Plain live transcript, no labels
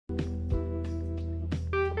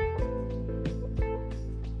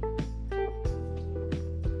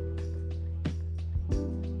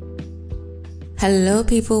Hello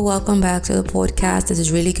people, welcome back to the podcast. It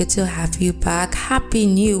is really good to have you back. Happy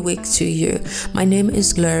new week to you. My name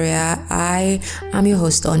is Gloria. I am your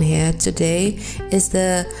host on here. Today is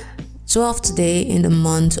the 12th day in the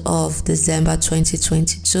month of December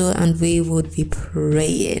 2022 and we would be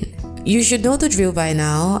praying. You should know the drill by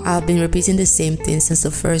now. I've been repeating the same thing since the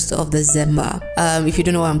 1st of December. If you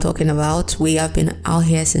don't know what I'm talking about, we have been out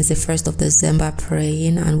here since the 1st of December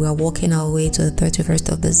praying and we are walking our way to the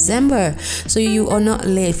 31st of December. So you are not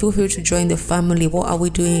late. Feel free to join the family. What are we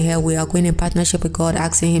doing here? We are going in partnership with God,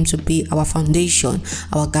 asking Him to be our foundation,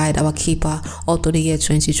 our guide, our keeper all through the year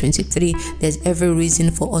 2023. There's every reason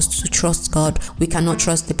for us to trust God. We cannot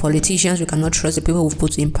trust the politicians. We cannot trust the people we've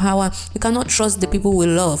put in power. We cannot trust the people we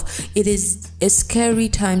love. It is a scary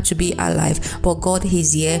time to be alive, but God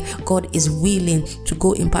is here. God is willing to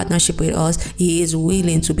go in partnership with us. He is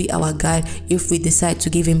willing to be our guide if we decide to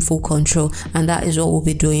give Him full control, and that is what we'll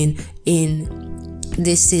be doing in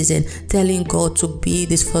this season, telling God to be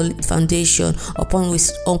this foundation upon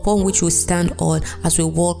which we stand on as we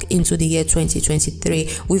walk into the year 2023.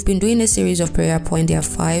 We've been doing a series of prayer points. There are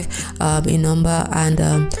 5 in number,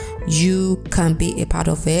 and you can be a part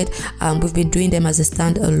of it. We've been doing them as a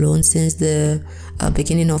standalone since the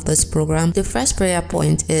beginning of this program. The first prayer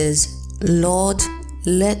point is, Lord,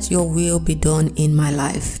 let your will be done in my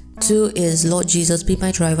life. 2 is, Lord Jesus, be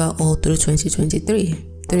my driver all through 2023.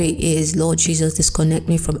 3 is, Lord Jesus, disconnect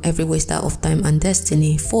me from every waster of time and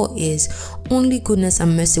destiny. 4 is, only goodness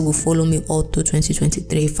and mercy will follow me all through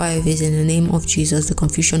 2023. 5 is, in the name of Jesus, the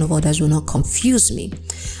confusion of others will not confuse me.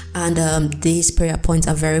 And these prayer points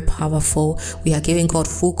are very powerful. We are giving God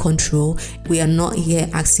full control. We are not here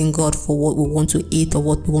asking God for what we want to eat or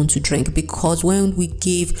what we want to drink, because when we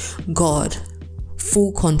give God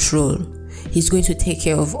full control, He's going to take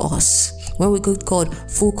care of us. When we give God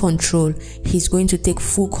full control, He's going to take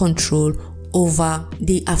full control over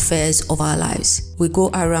the affairs of our lives. We go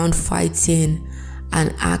around fighting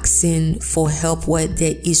and asking for help where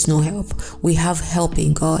there is no help. We have help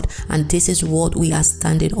in God, and this is what we are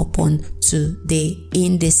standing upon today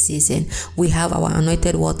in this season. We have our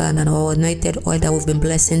anointed water and our anointed oil that we've been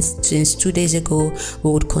blessing since 2 days ago.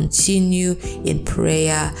 We would continue in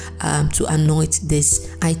prayer to anoint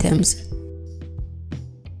these items.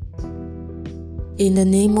 In the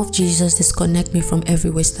name of Jesus, disconnect me from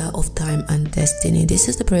every waster of time and destiny. This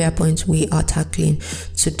is the prayer point we are tackling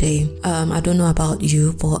today. I don't know about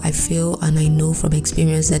you, but I feel and I know from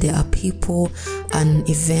experience that there are people and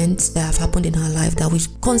events that have happened in our life that we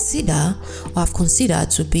consider or have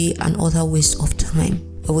considered to be an utter waste of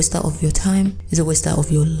time. A waster of your time is a waster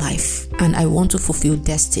of your life. And I want to fulfill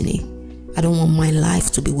destiny. I don't want my life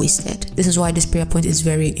to be wasted. This is why this prayer point is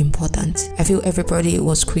very important. I feel everybody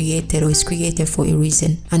was created or is created for a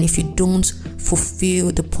reason. And if you don't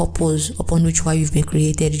fulfill the purpose upon which why you've been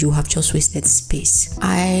created, you have just wasted space.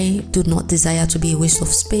 I do not desire to be a waste of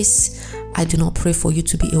space. I do not pray for you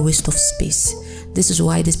to be a waste of space. This is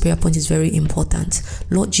why this prayer point is very important.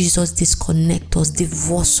 Lord Jesus, disconnect us,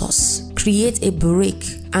 divorce us. Create a break,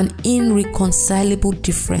 an irreconcilable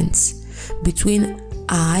difference between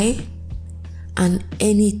I and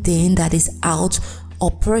anything that is out or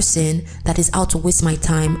person that is out to waste my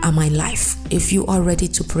time and my life. If you are ready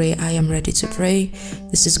to pray, I am ready to pray.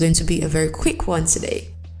 This is going to be a very quick one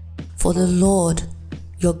today. For the Lord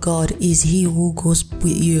your God is He who goes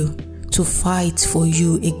with you to fight for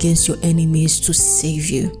you against your enemies, to save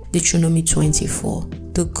you. Deuteronomy 24.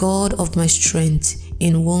 The God of my strength,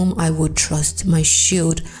 in whom I would trust, my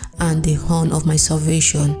shield and the horn of my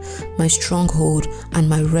salvation, my stronghold and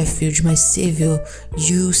my refuge, my Savior,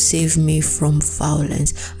 you save me from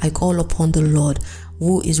violence. I call upon the Lord,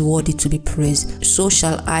 who is worthy to be praised. So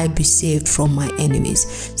shall I be saved from my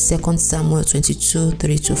enemies. 2 Samuel 22,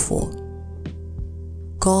 3-4.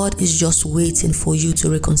 God is just waiting for you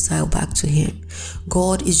to reconcile back to Him.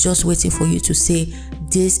 God is just waiting for you to say,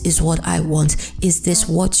 this is what I want. Is this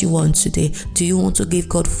what you want today? Do you want to give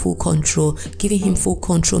God full control? Giving Him full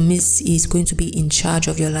control means He's going to be in charge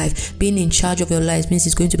of your life. Being in charge of your life means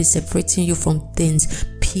He's going to be separating you from things,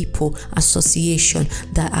 people, association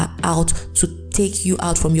that are out to take you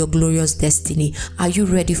out from your glorious destiny. Are you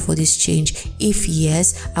ready for this change? If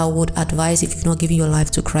yes, I would advise, if you've not given your life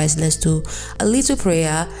to Christ, let's do a little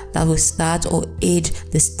prayer that will start or aid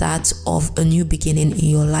the start of a new beginning in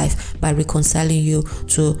your life by reconciling you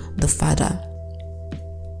to the Father.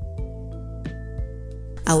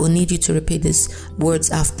 I will need you to repeat these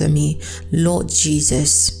words after me. Lord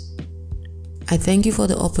Jesus, I thank you for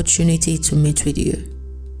the opportunity to meet with you.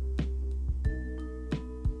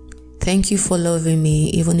 Thank you for loving me,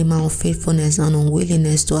 even in my unfaithfulness and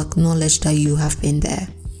unwillingness to acknowledge that you have been there.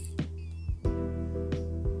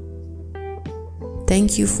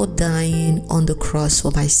 Thank you for dying on the cross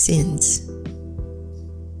for my sins,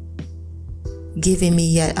 giving me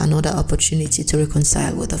yet another opportunity to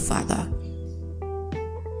reconcile with the Father.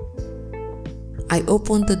 I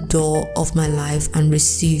open the door of my life and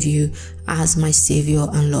receive you as my Savior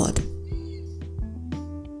and Lord.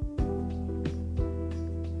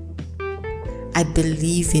 I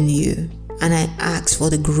believe in you and I ask for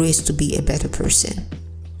the grace to be a better person.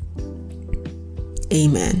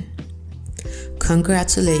 Amen.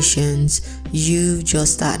 Congratulations, you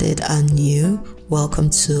just started anew. Welcome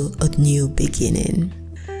to a new beginning.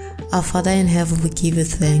 Our Father in heaven, we give you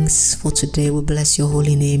thanks for today. We bless your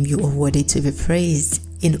holy name. You are worthy to be praised.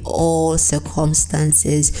 In all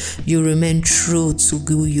circumstances, you remain true to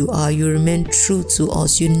who you are. You remain true to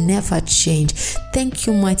us. You never change. Thank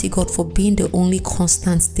you, mighty God, for being the only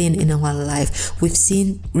constant thing in our life. We've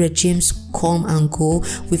seen regimes come and go.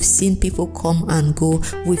 We've seen people come and go.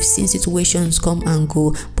 We've seen situations come and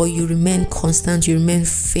go. But you remain constant. You remain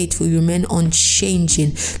faithful. You remain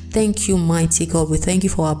unchanging. Thank you, mighty God. We thank you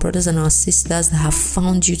for our brothers and our sisters that have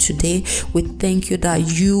found you today. We thank you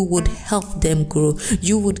that you would help them grow.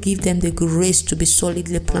 You would give them the grace to be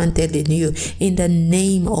solidly planted in you. In the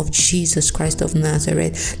name of Jesus Christ of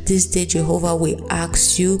Nazareth, this day, Jehovah, we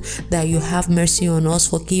ask you that you have mercy on us.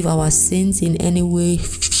 Forgive our sins in any way,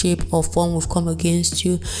 shape, or form we've come against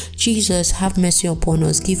you. Jesus, have mercy upon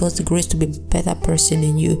us. Give us the grace to be a better person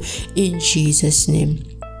in you. In Jesus' name.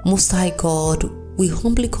 Most High God, we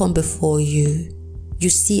humbly come before you. You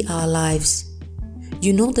see our lives.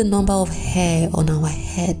 You know the number of hair on our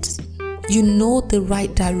heads. You know the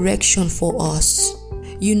right direction for us.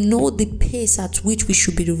 You know the pace at which we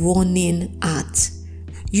should be running at.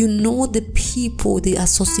 You know the people, the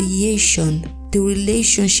association, the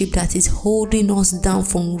relationship that is holding us down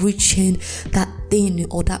from reaching that thing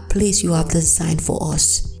or that place you have designed for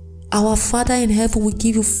us. Our Father in heaven, we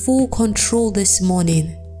give you full control this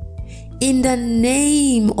morning. In the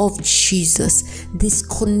name of Jesus,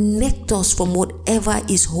 disconnect us from whatever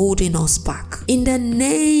is holding us back. In the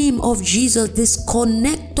name of Jesus,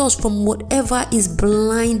 disconnect us from whatever is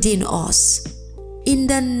blinding us. In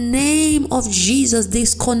the name of Jesus,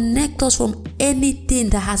 disconnect us from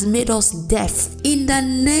anything that has made us deaf. In the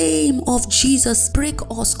name of Jesus, break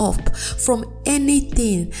us up from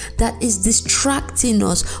anything that is distracting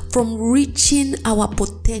us from reaching our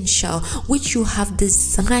potential, which you have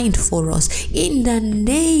designed for us. In the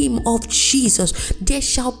name of Jesus, there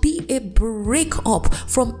shall be a break up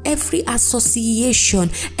from every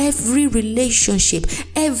association, every relationship,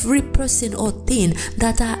 every person or thing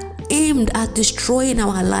that are aimed at destroying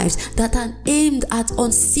our lives, that are aimed at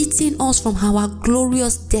unseating us from our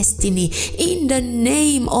glorious destiny. In the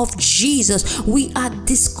name of Jesus, we are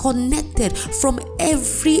disconnected from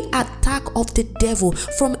every attack of the devil,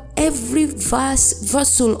 from every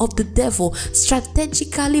vessel of the devil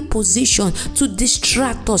strategically positioned to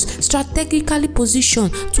distract us, strategically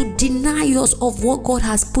positioned to deny us of what God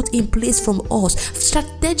has put in place from us,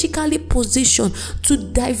 strategically positioned to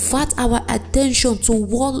divert our attention to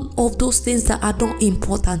all of those things that are not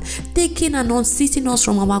important, taking and unseating us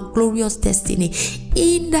from our glorious destiny.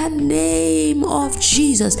 In the name of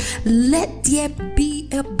Jesus, let there be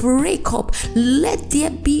a breakup. Let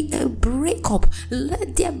there be a breakup.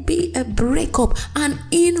 Let there be a breakup, an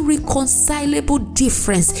irreconcilable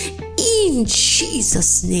difference. In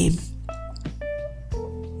Jesus' name,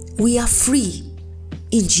 we are free.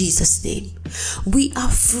 In Jesus' name, we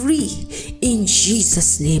are free. In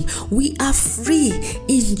Jesus' name, we are free.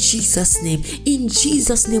 In Jesus' name, in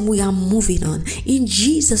Jesus' name, we are moving on. In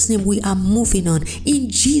Jesus' name, we are moving on. In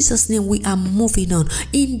Jesus' name, we are moving on.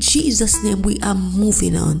 In Jesus' name, we are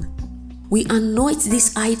moving on. We anoint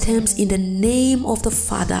these items in the name of the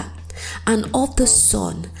Father and of the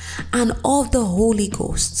Son and of the Holy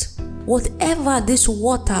Ghost. Whatever this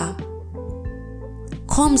water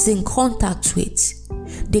comes in contact with,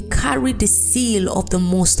 they carry the seal of the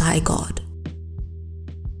Most High God.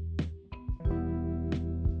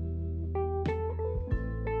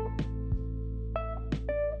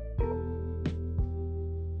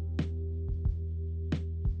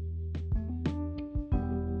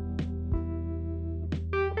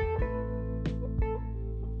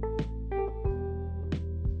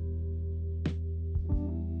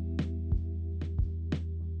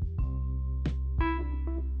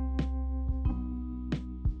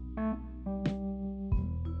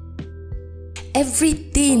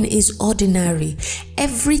 Everything is ordinary.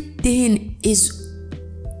 Everything is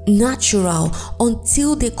natural,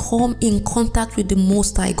 until they come in contact with the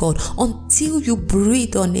Most High God, until you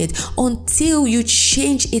breathe on it, until you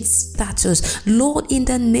change its status. Lord, in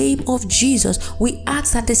the name of Jesus, we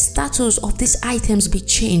ask that the status of these items be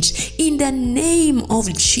changed. In the name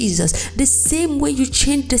of Jesus, the same way you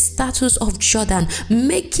changed the status of Jordan,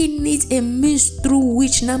 making it a means through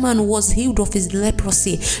which Naaman was healed of his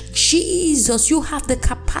leprosy. Jesus, you have the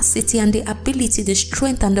capacity and the ability, the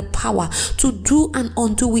strength and the power to do and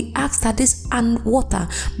undo. We ask that this water,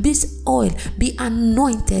 this oil be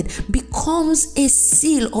anointed, becomes a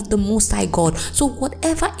seal of the Most High God. So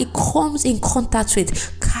whatever it comes in contact with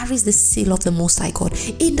carries the seal of the Most High God.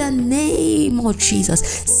 In the name of Jesus,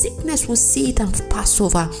 sickness will see it and pass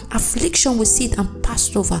over. Affliction will see it and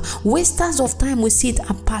pass over. Wasters of time will see it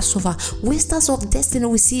and pass over. Wasters of destiny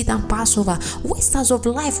will see it and pass over. Wasters of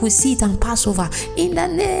life will see it and pass over. In the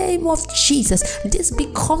name of Jesus, this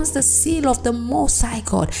becomes the seal of the Most High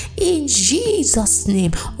God. In Jesus'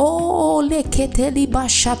 name. Oh, leketeli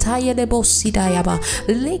bashataya lebo sidayaba,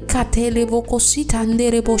 lekatele boko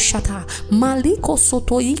sitandere bo shata, maliko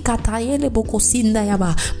sotoyi katayele boko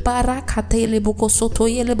sindayaba, barakatele boko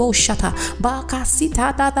sotoyele bo shata, baka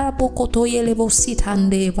sitadada boko toyele bo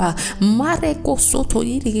sitandeba, mareko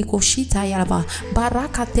sotoyili ko shitayaba,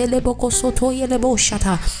 barakatele boko sotoyele bo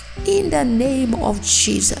shata. In the name of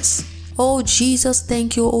Jesus. Oh Jesus,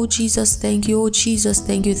 thank you. Oh Jesus, thank you. Oh Jesus,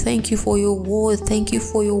 thank you. Thank you for your word. Thank you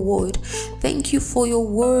for your word. Thank you for your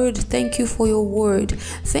word. Thank you for your word.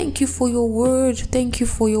 Thank you for your word. Thank you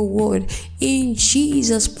for your word. In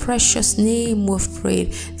Jesus' precious name we've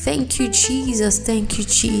prayed. Thank you, Jesus. Thank you,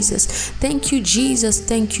 Jesus. Thank you, Jesus.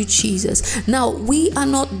 Thank you, Jesus. Now, we are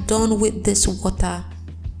not done with this water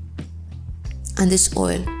and this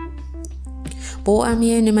oil. But what I'm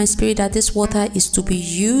hearing in my spirit, that this water is to be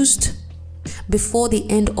used before the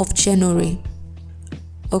end of January.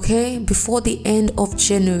 Okay, before the end of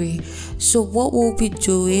January. So what we'll be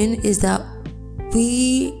doing is that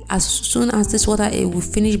we, as soon as this water, we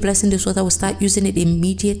finish blessing this water, we'll start using it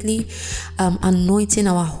immediately, anointing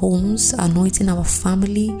our homes, anointing our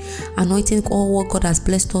family, anointing all what God has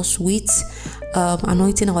blessed us with,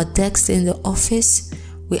 anointing our desks in the office.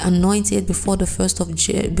 We anoint it before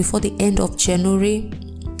the end of January,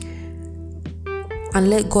 and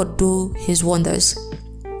let God do His wonders.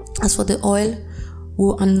 As for the oil,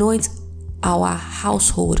 we'll anoint our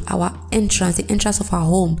household, our entrance, the entrance of our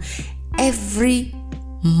home, every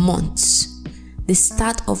month. The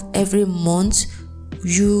start of every month,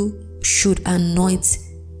 you should anoint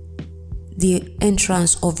the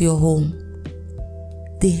entrance of your home.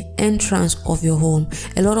 The entrance of your home.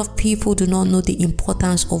 A lot of people do not know the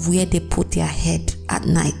importance of where they put their head at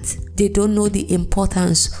night. They don't know the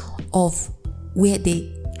importance of where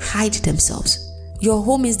they hide themselves. Your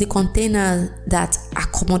home is the container that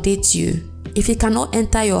accommodates you. If it cannot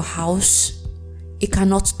enter your house, it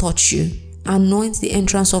cannot touch you. Anoint the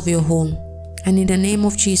entrance of your home. And in the name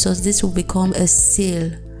of Jesus, this will become a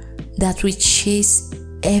seal that will chase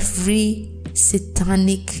every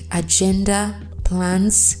satanic agenda,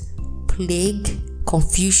 plans, plague,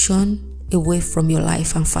 confusion away from your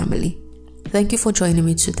life and family. Thank you for joining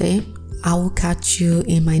me today. I will catch you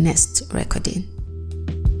in my next recording.